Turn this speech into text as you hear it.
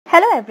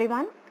Hello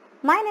everyone,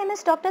 my name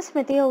is Dr.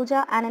 Smriti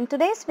Ahuja and in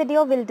today's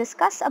video we'll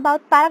discuss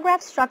about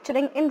paragraph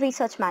structuring in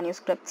research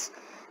manuscripts.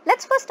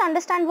 Let's first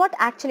understand what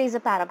actually is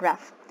a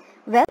paragraph.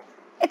 Well,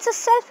 it's a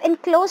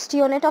self-enclosed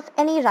unit of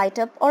any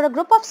write-up or a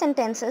group of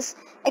sentences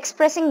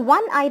expressing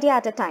one idea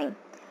at a time.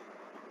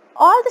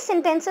 All the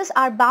sentences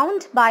are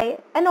bound by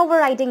an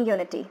overriding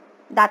unity.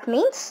 That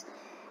means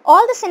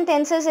all the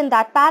sentences in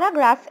that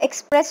paragraph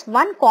express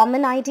one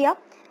common idea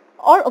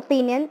or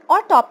opinion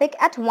or topic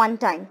at one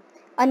time.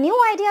 A new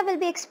idea will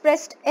be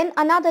expressed in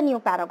another new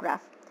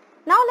paragraph.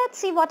 Now let's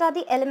see what are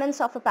the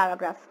elements of a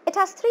paragraph. It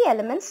has three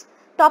elements: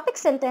 topic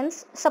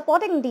sentence,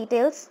 supporting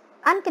details,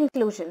 and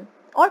conclusion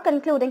or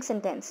concluding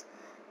sentence.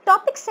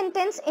 Topic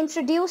sentence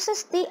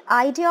introduces the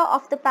idea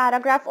of the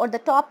paragraph or the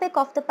topic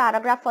of the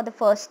paragraph for the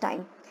first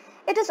time.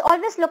 It is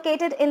always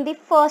located in the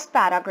first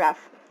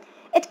paragraph.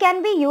 It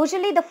can be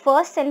usually the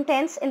first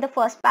sentence in the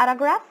first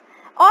paragraph,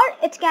 or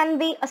it can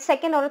be a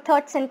second or a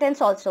third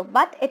sentence also,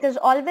 but it is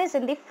always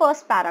in the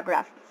first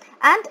paragraph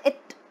and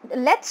it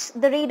lets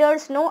the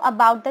readers know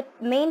about the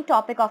main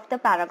topic of the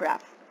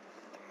paragraph.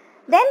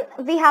 Then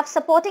we have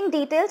supporting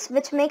details,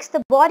 which makes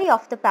the body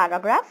of the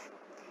paragraph.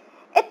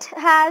 It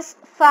has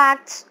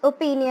facts,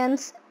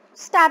 opinions,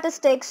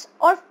 statistics,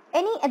 or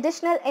any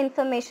additional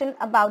information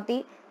about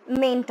the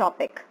main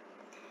topic.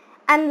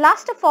 And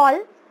last of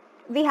all,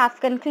 we have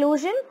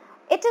conclusion.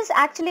 It is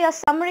actually a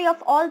summary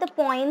of all the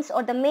points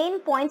or the main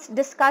points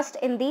discussed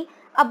in the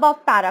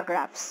above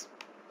paragraphs.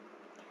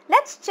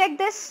 Let's check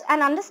this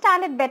and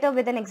understand it better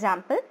with an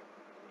example.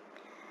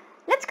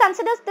 Let's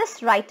consider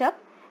this write-up.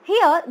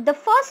 Here, the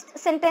first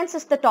sentence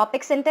is the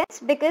topic sentence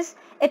because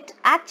it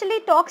actually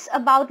talks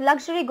about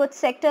luxury goods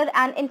sector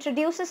and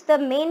introduces the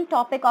main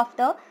topic of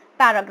the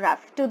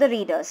paragraph to the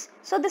readers.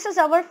 So this is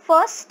our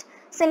first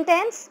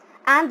sentence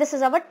and this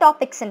is our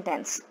topic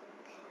sentence.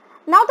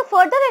 Now the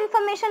further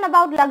information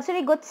about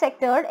luxury goods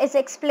sector is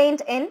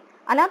explained in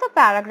another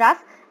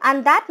paragraph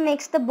and that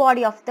makes the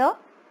body of the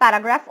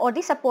paragraph or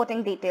the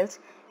supporting details.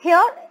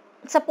 Here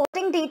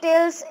supporting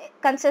details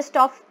consist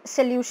of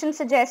solution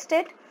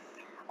suggested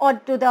or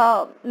to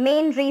the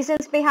main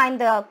reasons behind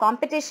the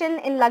competition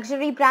in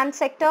luxury brand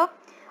sector,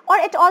 or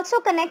it also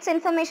connects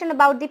information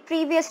about the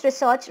previous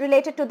research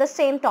related to the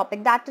same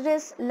topic, that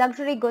is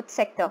luxury goods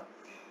sector.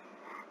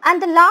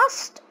 And the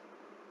last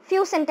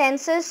few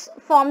sentences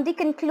form the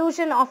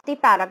conclusion of the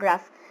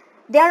paragraph.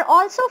 They are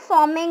also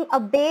forming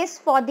a base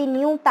for the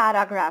new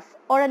paragraph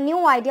or a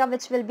new idea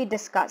which will be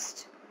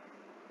discussed.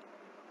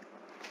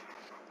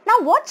 Now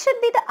what should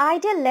be the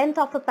ideal length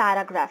of a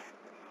paragraph?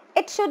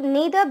 It should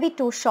neither be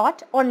too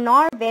short or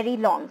nor very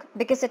long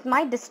because it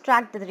might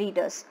distract the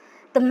readers.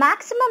 The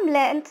maximum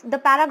length the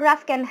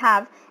paragraph can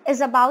have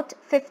is about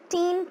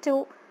 15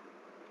 to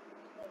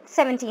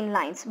 17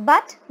 lines,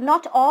 but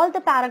not all the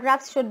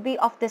paragraphs should be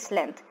of this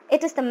length.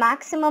 It is the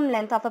maximum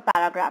length of a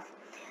paragraph.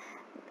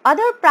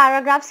 Other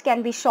paragraphs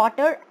can be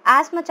shorter,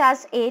 as much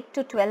as 8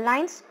 to 12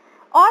 lines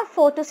or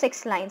 4 to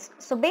 6 lines.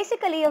 So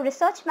basically a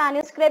research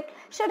manuscript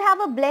should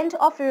have a blend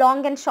of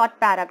long and short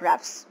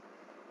paragraphs.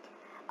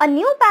 A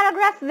new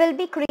paragraph will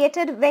be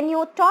created when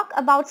you talk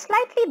about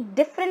slightly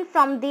different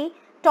from the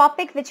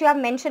topic which you have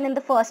mentioned in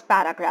the first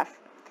paragraph.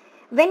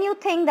 When you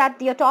think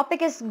that your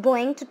topic is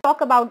going to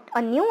talk about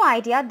a new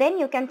idea, then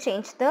you can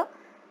change the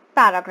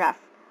paragraph.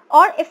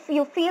 Or if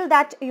you feel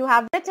that you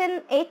have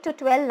written 8 to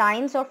 12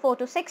 lines or 4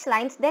 to 6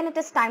 lines, then it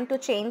is time to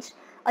change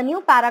a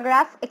new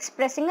paragraph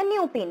expressing a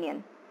new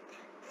opinion.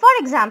 For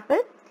example,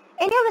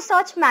 in your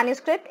research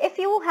manuscript, if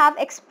you have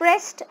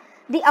expressed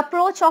the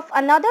approach of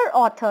another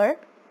author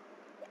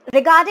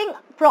regarding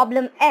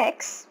problem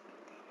X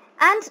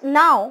and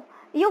now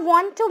you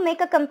want to make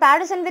a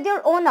comparison with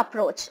your own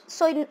approach.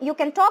 So you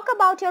can talk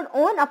about your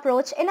own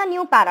approach in a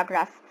new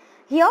paragraph.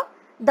 Here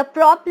the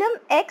problem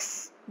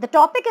X, the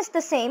topic is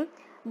the same,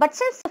 but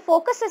since the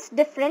focus is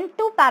different,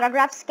 two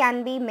paragraphs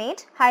can be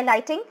made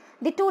highlighting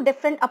the two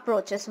different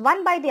approaches,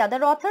 one by the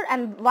other author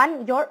and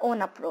one your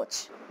own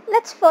approach.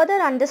 Let's further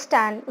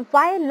understand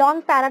why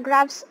long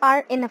paragraphs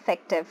are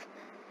ineffective.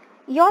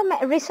 Your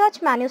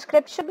research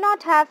manuscript should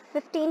not have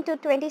 15 to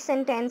 20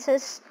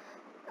 sentences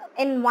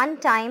in one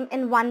time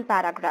in one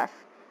paragraph.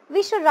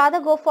 We should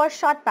rather go for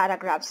short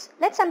paragraphs.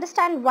 Let's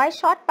understand why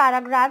short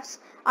paragraphs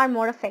are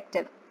more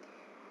effective.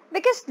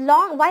 Because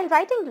while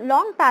writing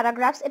long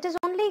paragraphs, it is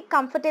only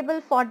comfortable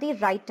for the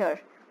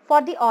writer,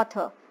 for the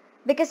author,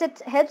 because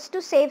it helps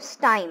to save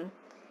time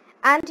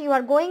and you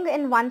are going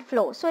in one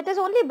flow. So it is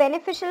only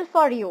beneficial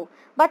for you,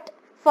 but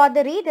for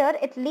the reader,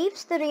 it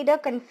leaves the reader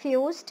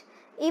confused,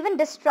 even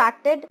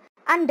distracted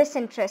and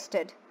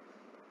disinterested.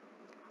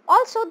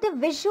 Also, the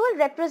visual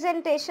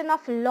representation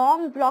of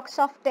long blocks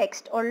of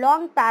text or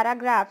long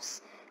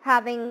paragraphs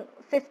having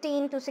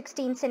 15 to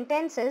 16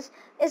 sentences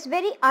is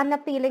very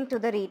unappealing to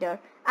the reader,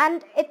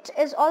 and it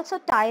is also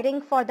tiring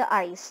for the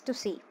eyes to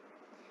see.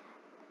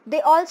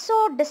 They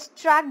also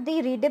distract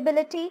the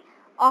readability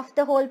of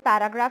the whole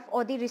paragraph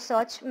or the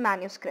research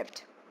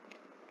manuscript.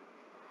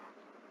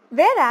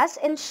 Whereas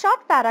in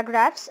short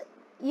paragraphs,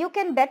 you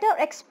can better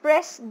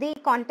express the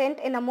content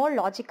in a more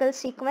logical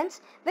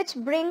sequence, which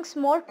brings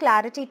more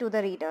clarity to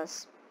the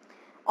readers.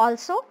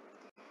 Also,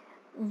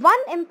 one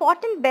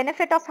important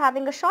benefit of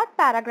having a short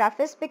paragraph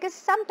is because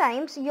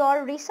sometimes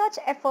your research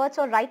efforts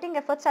or writing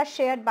efforts are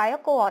shared by a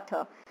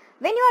co-author.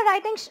 When you are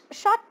writing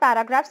short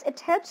paragraphs, it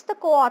helps the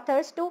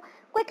co-authors to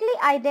quickly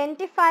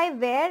identify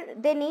where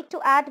they need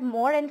to add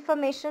more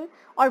information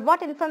or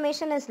what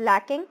information is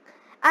lacking,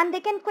 and they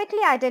can quickly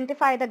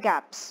identify the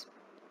gaps.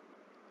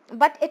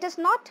 But it is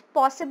not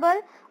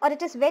possible, or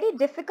it is very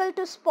difficult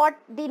to spot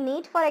the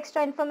need for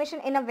extra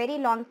information in a very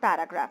long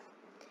paragraph.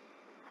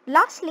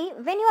 Lastly,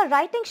 when you are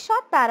writing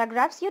short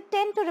paragraphs, you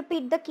tend to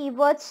repeat the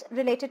keywords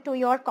related to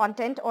your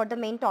content or the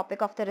main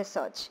topic of the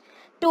research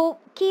to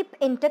keep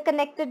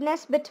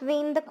interconnectedness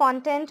between the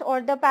content or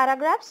the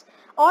paragraphs,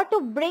 or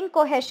to bring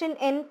cohesion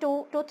in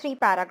 2 to 3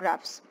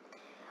 paragraphs.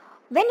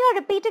 When you are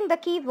repeating the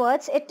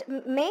keywords, it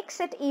makes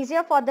it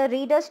easier for the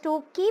readers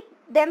to keep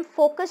them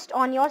focused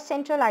on your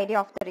central idea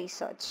of the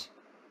research.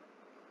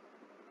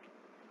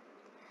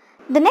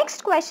 The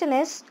next question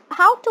is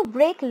how to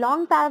break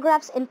long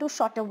paragraphs into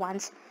shorter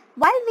ones.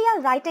 While we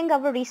are writing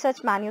our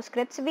research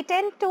manuscripts, we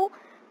tend to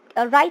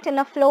write in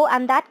a flow,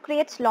 and that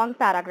creates long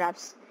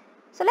paragraphs.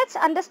 So let's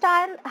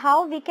understand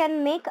how we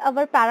can make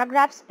our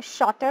paragraphs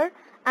shorter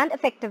and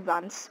effective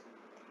ones.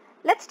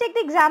 Let's take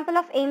the example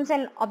of aims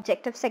and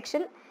objectives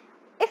section.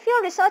 If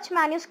your research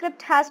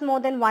manuscript has more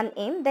than one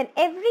aim, then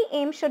every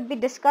aim should be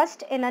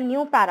discussed in a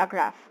new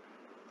paragraph.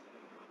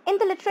 In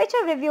the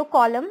literature review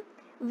column,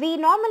 we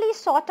normally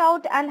sort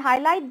out and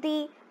highlight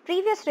the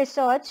previous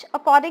research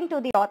according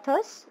to the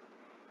authors,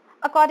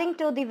 according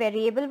to the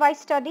variable-wise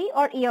study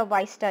or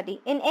year-wise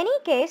study. In any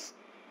case,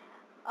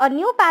 a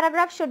new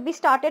paragraph should be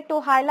started to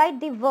highlight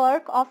the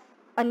work of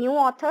a new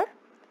author,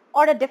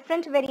 or a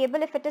different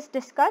variable if it is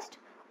discussed,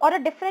 or a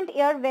different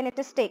year when it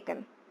is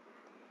taken.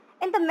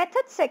 In the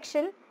method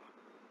section,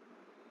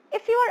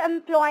 if you are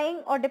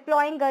employing or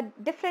deploying a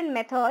different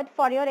method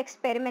for your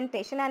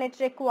experimentation and it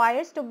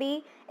requires to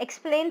be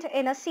explained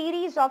in a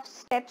series of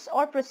steps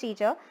or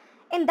procedure,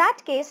 in that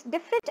case,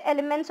 different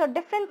elements or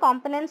different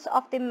components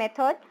of the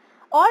method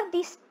or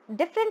these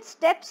different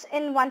steps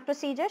in one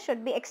procedure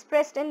should be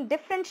expressed in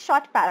different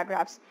short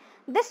paragraphs.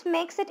 This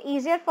makes it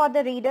easier for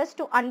the readers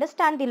to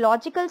understand the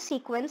logical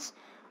sequence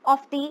of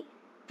the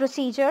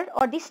procedure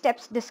or the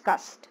steps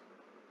discussed.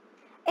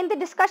 In the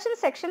discussion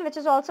section, which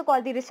is also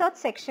called the research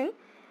section,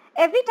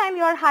 every time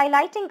you are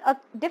highlighting a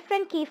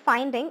different key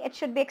finding, it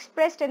should be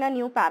expressed in a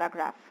new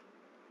paragraph.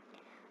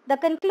 The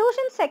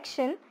conclusion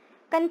section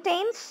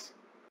contains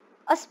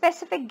a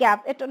specific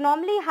gap. It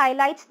normally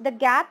highlights the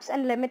gaps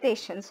and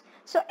limitations.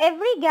 So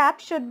every gap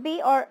should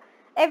be, or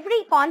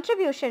every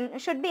contribution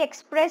should be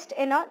expressed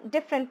in a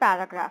different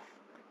paragraph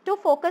to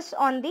focus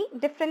on the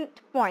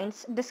different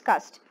points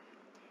discussed.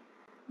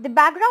 The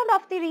background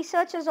of the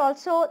research is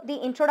also the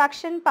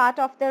introduction part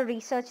of the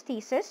research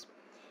thesis.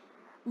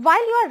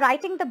 While you are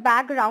writing the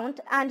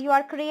background and you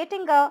are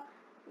creating a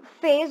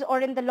phase or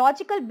in the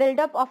logical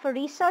build-up of a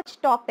research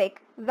topic,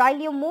 while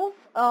you move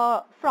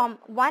from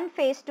one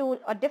phase to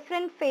a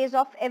different phase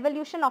of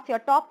evolution of your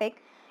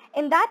topic,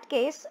 in that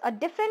case, a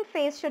different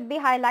phase should be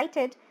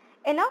highlighted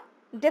in a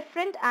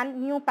different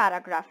and new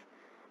paragraph.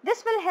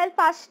 This will help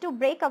us to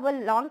break our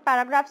long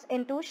paragraphs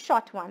into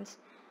short ones.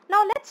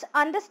 Now let's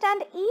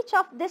understand each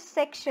of this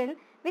section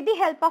with the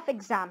help of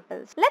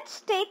examples.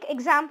 Let's take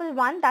example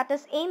 1, that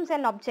is aims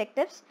and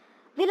objectives.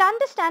 We'll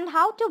understand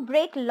how to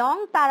break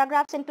long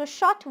paragraphs into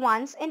short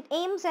ones in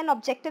aims and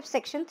objectives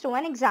section through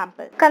an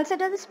example.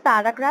 Consider this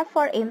paragraph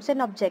for aims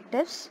and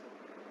objectives.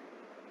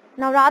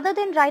 Now rather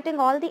than writing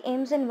all the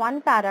aims in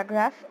one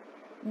paragraph,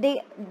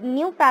 the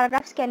new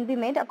paragraphs can be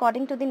made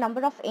according to the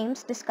number of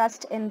aims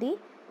discussed in the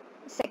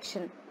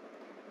section.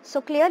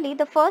 So clearly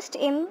the first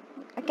aim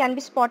can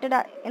be spotted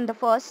in the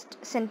first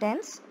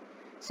sentence.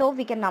 So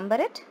we can number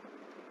it.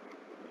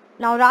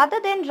 Now rather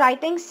than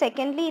writing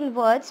secondly in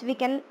words, we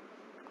can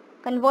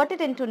convert it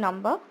into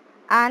number,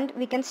 and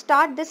we can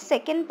start this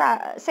second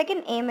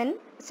aim in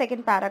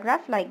second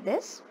paragraph like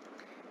this.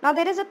 Now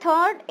there is a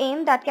third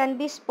aim that can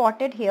be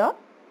spotted here.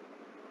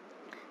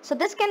 So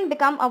this can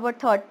become our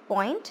third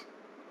point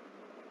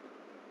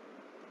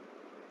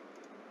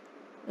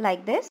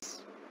like this.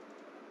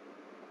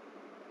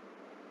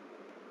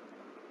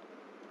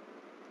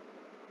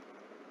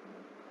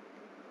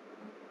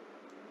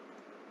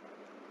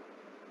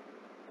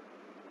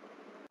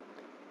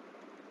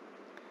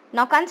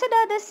 Now consider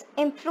this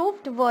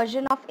improved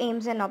version of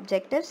aims and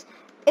objectives.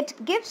 It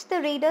gives the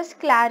readers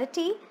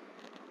clarity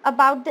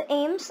about the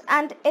aims,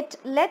 and it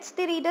lets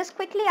the readers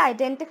quickly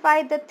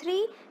identify the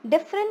 3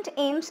 different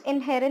aims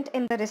inherent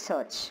in the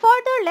research.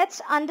 Further,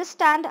 let's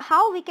understand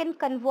how we can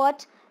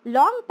convert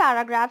long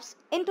paragraphs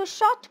into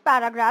short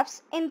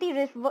paragraphs in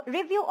the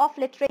review of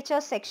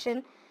literature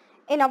section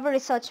in our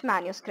research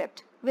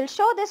manuscript. We'll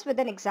show this with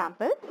an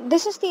example.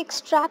 This is the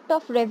extract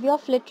of review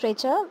of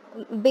literature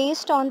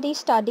based on the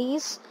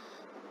studies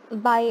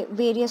by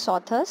various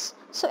authors.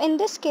 So in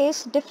this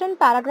case, different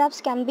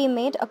paragraphs can be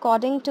made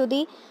according to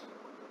the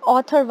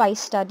author-wise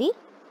study.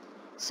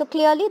 So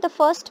clearly the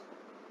first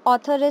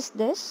author is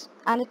this,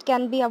 and it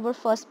can be our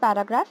first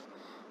paragraph.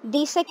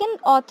 The second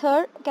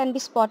author can be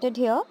spotted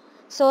here.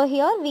 So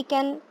here we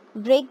can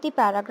break the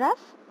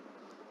paragraph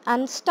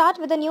and start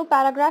with a new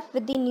paragraph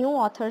with the new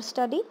author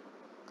study.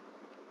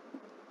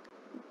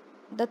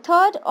 The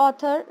third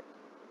author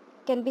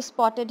can be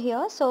spotted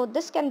here, so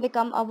this can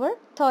become our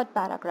third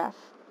paragraph.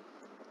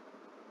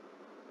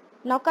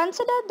 Now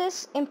consider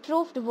this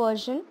improved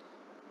version.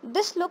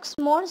 This looks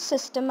more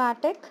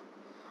systematic,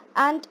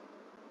 and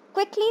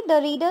quickly the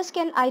readers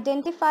can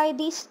identify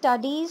the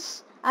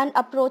studies and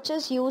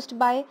approaches used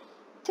by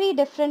 3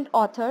 different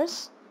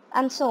authors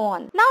and so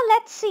on. Now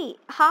let's see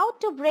how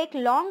to break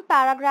long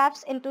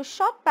paragraphs into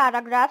short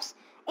paragraphs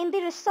in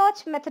the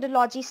research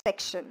methodology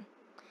section.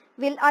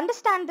 We'll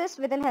understand this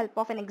with the help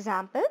of an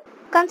example.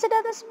 Consider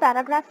this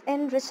paragraph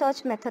in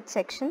research method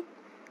section.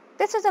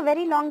 This is a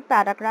very long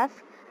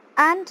paragraph,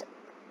 and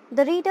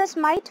the readers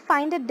might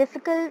find it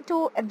difficult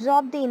to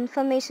absorb the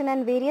information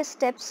and various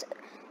steps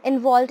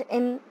involved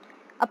in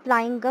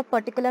applying a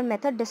particular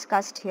method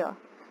discussed here.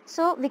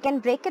 So we can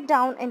break it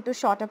down into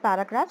shorter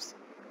paragraphs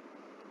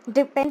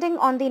depending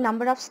on the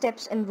number of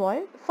steps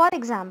involved. For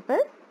example,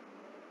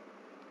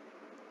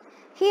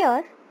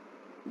 here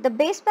the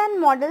baseband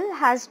model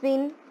has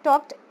been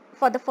talked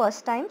for the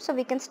first time, so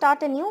we can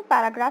start a new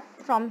paragraph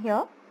from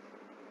here.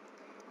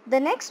 The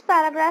next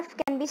paragraph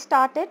can be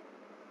started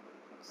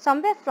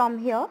somewhere from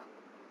here,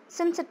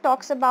 since it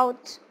talks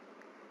about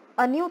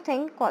a new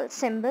thing called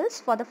symbols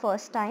for the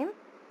first time.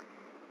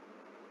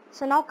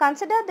 So now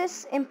consider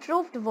this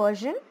improved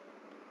version.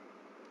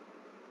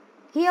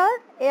 Here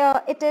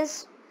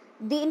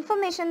the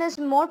information is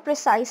more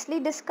precisely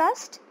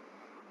discussed,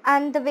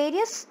 and the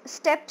various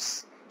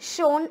steps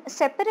shown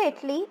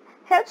separately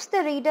helps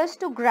the readers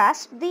to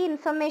grasp the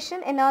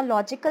information in a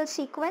logical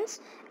sequence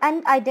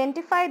and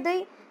identify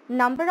the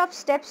number of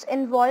steps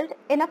involved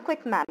in a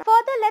quick manner.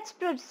 Further, let's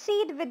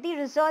proceed with the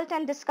result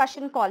and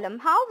discussion column,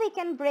 how we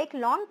can break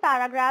long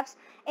paragraphs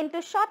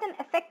into short and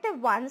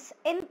effective ones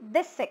in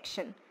this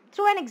section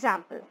through an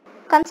example.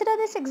 Consider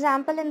this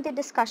example in the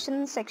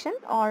discussion section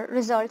or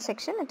result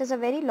section. It is a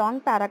very long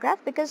paragraph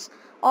because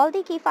all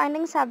the key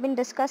findings have been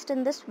discussed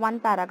in this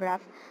one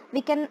paragraph.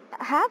 We can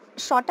have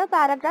shorter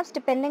paragraphs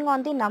depending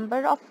on the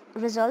number of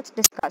results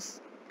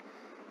discussed.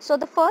 So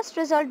the first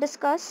result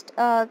discussed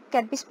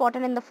can be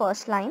spotted in the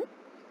first line.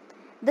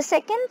 The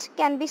second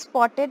can be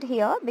spotted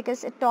here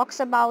because it talks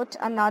about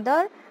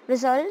another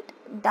result,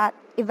 that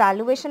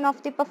evaluation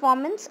of the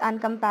performance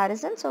and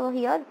comparison. So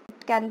here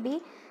it can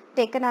be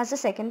taken as a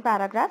second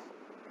paragraph.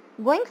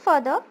 Going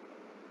further,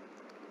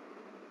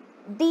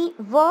 the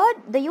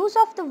use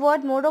of the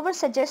word moreover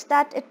suggests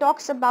that it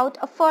talks about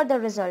a further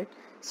result.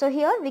 So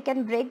here we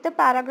can break the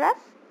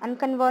paragraph and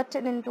convert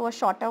it into a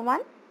shorter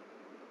one.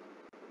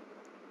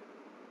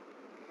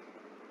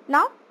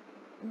 Now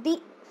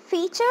the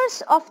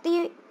features of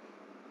the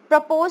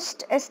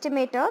proposed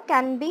estimator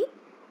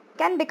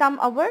can become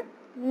our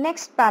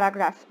next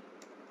paragraph,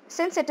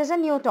 since it is a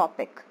new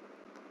topic.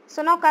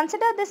 So now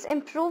consider this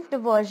improved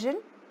version.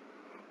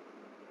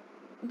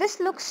 This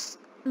looks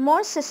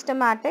more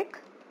systematic,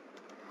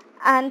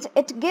 and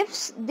it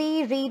gives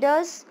the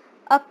readers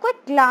a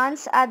quick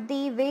glance at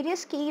the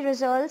various key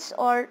results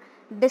or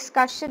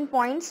discussion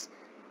points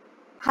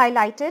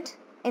highlighted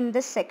in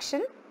this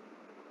section,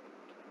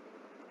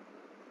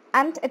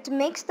 and it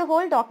makes the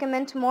whole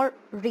document more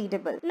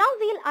readable. Now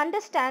we'll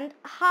understand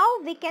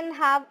how we can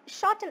have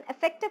short and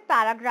effective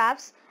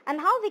paragraphs and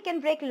how we can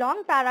break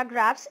long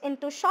paragraphs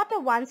into shorter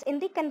ones in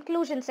the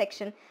conclusion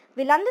section.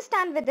 We'll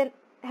understand with the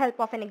help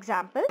of an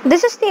example.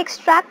 This is the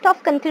extract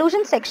of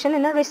conclusion section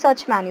in a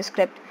research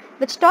manuscript,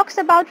 which talks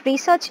about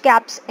research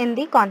gaps in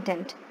the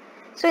content.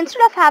 So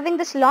instead of having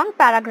this long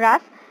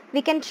paragraph,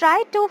 we can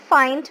try to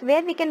find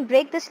where we can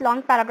break this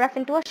long paragraph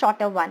into a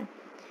shorter one,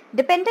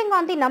 depending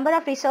on the number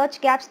of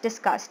research gaps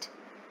discussed.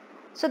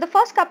 So the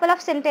first couple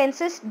of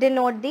sentences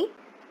denote the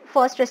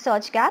first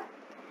research gap.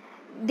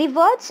 The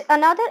words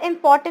 "another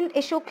important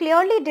issue"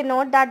 clearly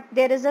denote that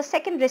there is a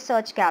second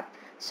research gap.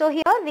 So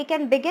here we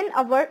can begin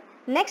our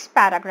next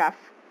paragraph.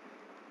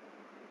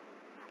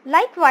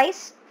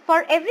 Likewise,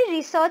 for every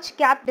research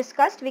gap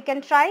discussed, we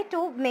can try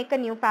to make a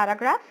new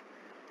paragraph.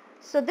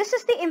 So this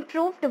is the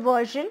improved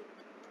version,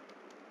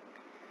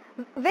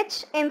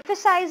 which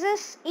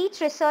emphasizes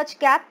each research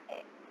gap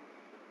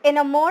in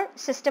a more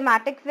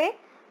systematic way,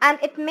 and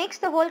it makes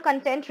the whole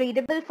content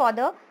readable for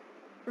the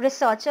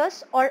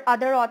researchers or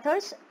other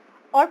authors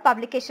or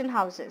publication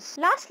houses.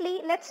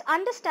 Lastly, let's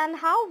understand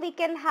how we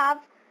can have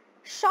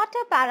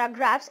shorter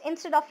paragraphs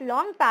instead of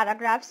long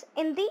paragraphs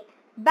in the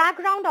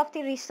background of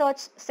the research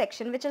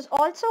section, which is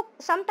also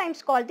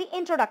sometimes called the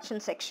introduction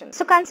section.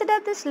 So consider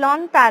this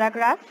long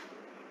paragraph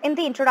in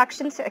the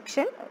introduction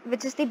section,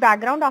 which is the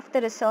background of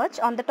the research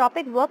on the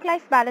topic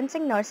work-life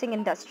balancing nursing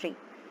industry.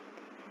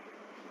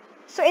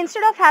 So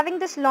instead of having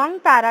this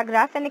long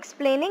paragraph and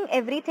explaining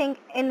everything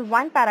in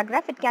one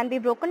paragraph, it can be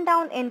broken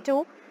down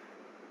into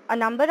a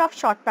number of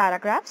short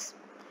paragraphs.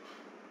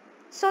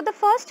 So the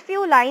first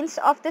few lines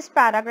of this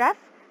paragraph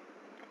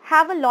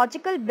have a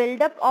logical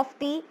build-up of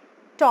the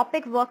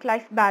topic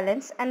work-life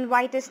balance and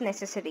why it is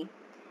necessary.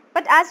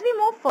 But as we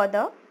move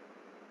further,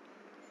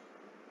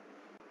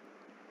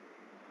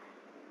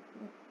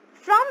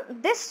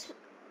 from this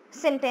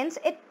sentence,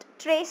 it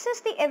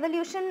traces the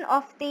evolution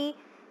of the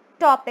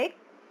topic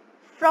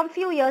from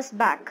few years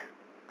back.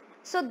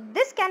 So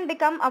this can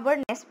become our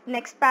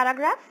next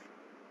paragraph.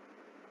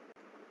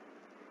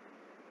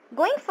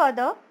 Going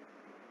further,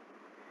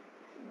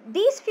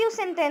 these few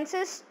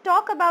sentences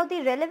talk about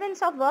the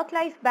relevance of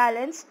work-life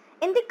balance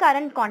in the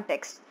current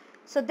context.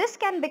 So this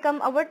can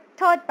become our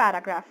third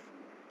paragraph.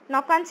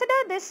 Now consider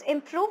this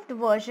improved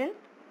version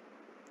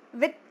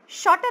with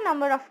shorter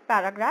number of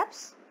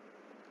paragraphs.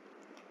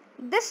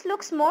 This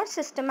looks more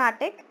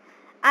systematic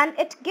and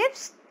it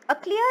gives a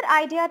clear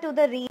idea to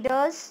the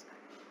readers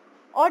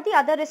or the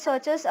other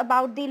researchers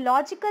about the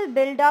logical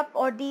build-up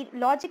or the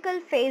logical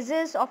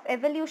phases of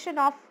evolution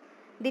of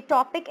the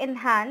topic in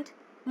hand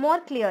more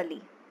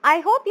clearly. I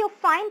hope you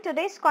find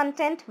today's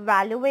content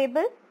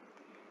valuable.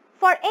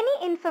 For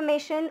any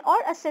information or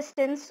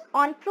assistance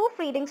on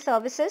proofreading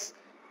services,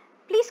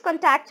 please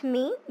contact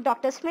me,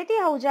 Dr. Smriti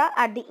Ahuja,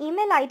 at the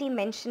email ID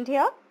mentioned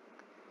here.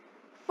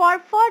 For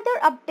further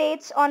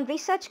updates on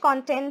research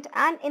content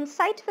and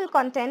insightful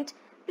content,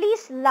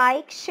 please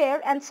like,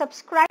 share and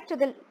subscribe to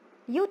the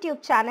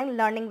YouTube channel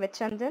Learning with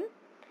Chandan.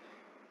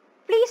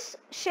 Please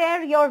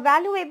share your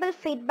valuable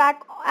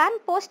feedback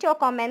and post your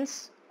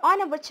comments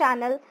on our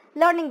channel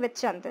Learning with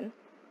Chandan.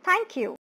 Thank you.